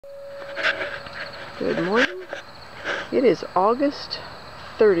Good morning. It is August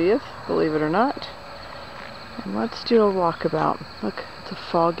 30th, believe it or not. And let's do a walkabout. Look, it's a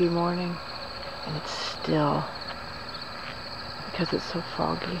foggy morning and it's still because it's so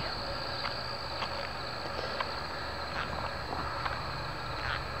foggy.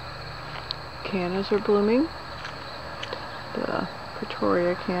 Cannas are blooming. The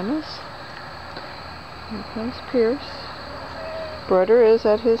Pretoria cannas. Here comes Pierce. Brother is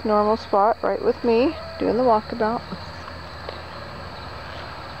at his normal spot right with me doing the walkabout.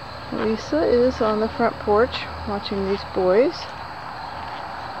 Lisa is on the front porch watching these boys.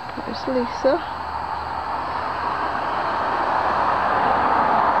 There's Lisa.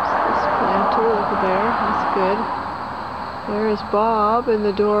 There's this planter over there. That's good. There is Bob in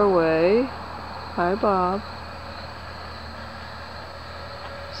the doorway. Hi, Bob.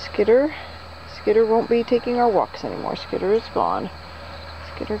 Skitter won't be taking our walks anymore. Skitter is gone.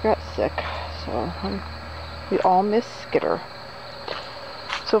 Skitter got sick, so we all miss Skitter.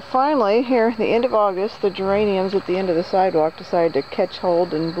 So finally, here at the end of August, the geraniums at the end of the sidewalk decided to catch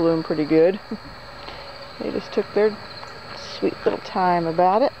hold and bloom pretty good. They just took their sweet little time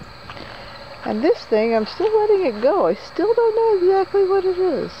about it. And this thing, I'm still letting it go. I still don't know exactly what it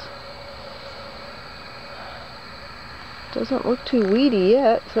is. Doesn't look too weedy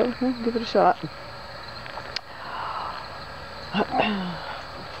yet, so we'll give it a shot. I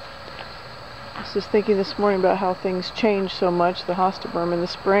was just thinking this morning about how things change so much. The hostaberm in the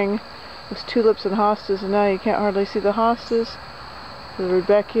spring was tulips and hostas, and now you can't hardly see the hostas. The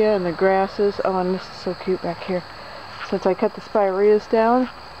rudbeckia and the grasses. Oh, and this is so cute back here. Since I cut the spireas down,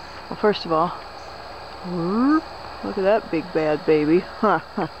 well, first of all, look at that big bad baby.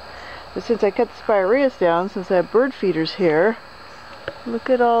 But since I cut the spireas down, since I have bird feeders here, look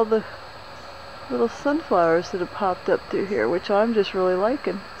at all the little sunflowers that have popped up through here, which I'm just really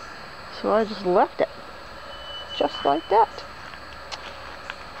liking. So I just left it, just like that.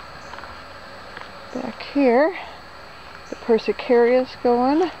 Back here, the persicaria's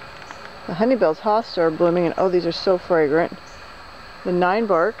going. The honeybells hosta are blooming, and oh, these are so fragrant. The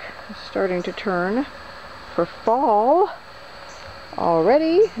 9-bark is starting to turn for fall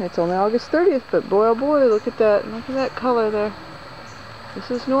already. It's only August 30th, but boy oh boy, look at that color there. This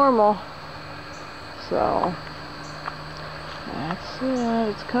is normal. So that's it.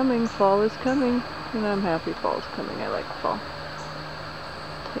 It's coming. Fall is coming, and I'm happy fall is coming. I like fall.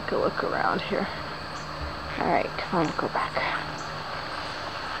 Take a look around here. All right, come on, go back.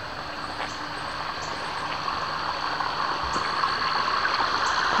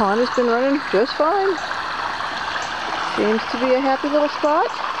 Pond has been running just fine. Seems to be a happy little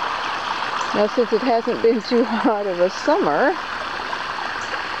spot. Now, since it hasn't been too hot of a summer,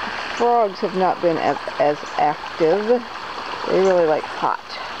 frogs have not been as active. They really like hot.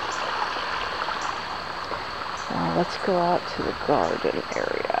 Now let's go out to the garden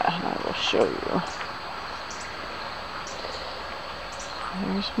area and I will show you.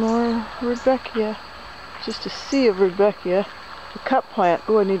 There's more rudbeckia. Just a sea of rudbeckia. The cup plant,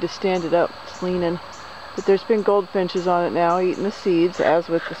 oh, I need to stand it up. It's leaning. But there's been goldfinches on it now eating the seeds, as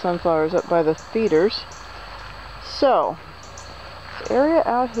with the sunflowers up by the feeders. So, this area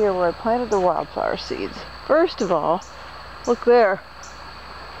out here where I planted the wildflower seeds. First of all, look there.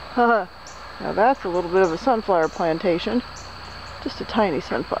 Now that's a little bit of a sunflower plantation. Just a tiny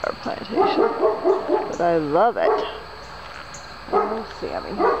sunflower plantation. But I love it. Oh,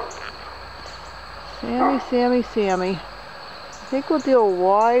 Sammy. Sammy. I think we'll do a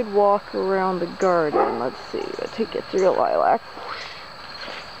wide walk around the garden. Let's see. I'll take you through a lilac.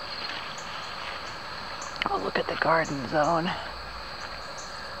 Oh, look at the garden zone.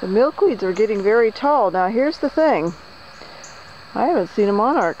 The milkweeds are getting very tall. Now, here's the thing. I haven't seen a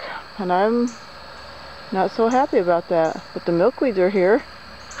monarch, and I'm not so happy about that. But the milkweeds are here.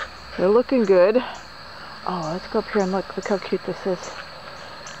 They're looking good. Oh, let's go up here and look. Look how cute this is.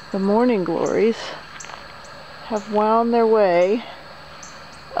 The morning glories have wound their way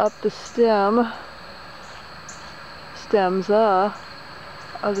up the stems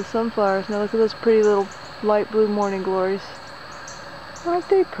of the sunflowers. Now look at those pretty little light blue morning glories. Aren't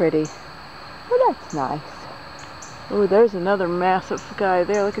they pretty? Well, that's nice. Oh, there's another massive guy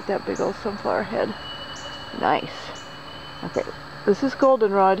there. Look at that big old sunflower head. Nice. Okay, this is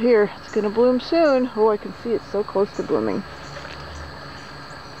goldenrod here. It's going to bloom soon. Oh, I can see it's so close to blooming.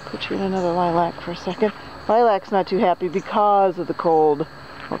 Put you in another lilac for a second. Lilac's not too happy because of the cool,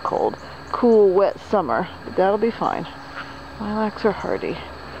 wet summer, but that'll be fine. Lilacs are hardy.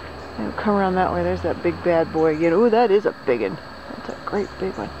 And come around that way. There's that big bad boy again. Ooh, that is a big one. That's a great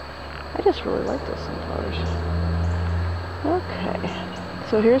big one. I just really like those sunflowers. Okay,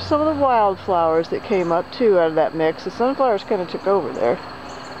 So here's some of the wildflowers that came up too out of that mix. The sunflowers kind of took over there,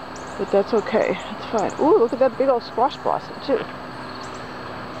 but that's okay. It's fine. Ooh, look at that big old squash blossom too.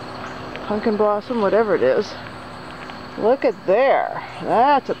 Pumpkin blossom, whatever it is. Look at there.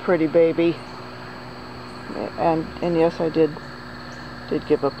 That's a pretty baby. And yes, I did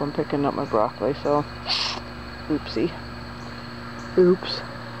give up on picking up my broccoli, so oopsie. Oops.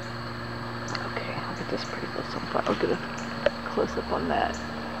 Okay, look at this pretty little sunflower. Look at a close up on that.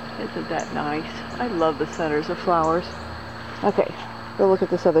 Isn't that nice? I love the centers of flowers. Okay, go look at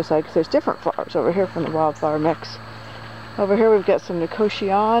this other side because there's different flowers over here from the wildflower mix. Over here we've got some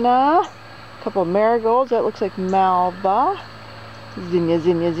Nicotiana, a couple of marigolds. That looks like Malva. Zinnia,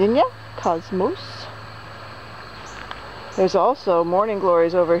 zinnia, zinnia. Cosmos. There's also morning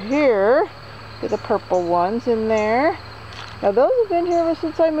glories over here. Get the purple ones in there. Now those have been here ever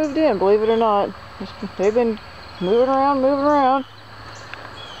since I moved in, believe it or not. They've been moving around, moving around.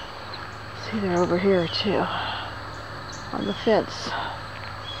 See, they're over here too, on the fence.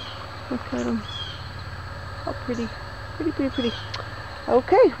 Look at them. How pretty. Pretty, pretty, pretty.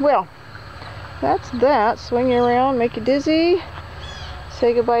 Okay, well, that's that. Swing you around, make you dizzy.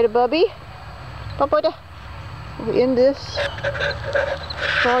 Say goodbye to Bubby. Bye-bye. We'll end this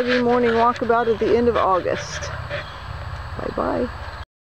foggy morning walkabout at the end of August. Bye-bye.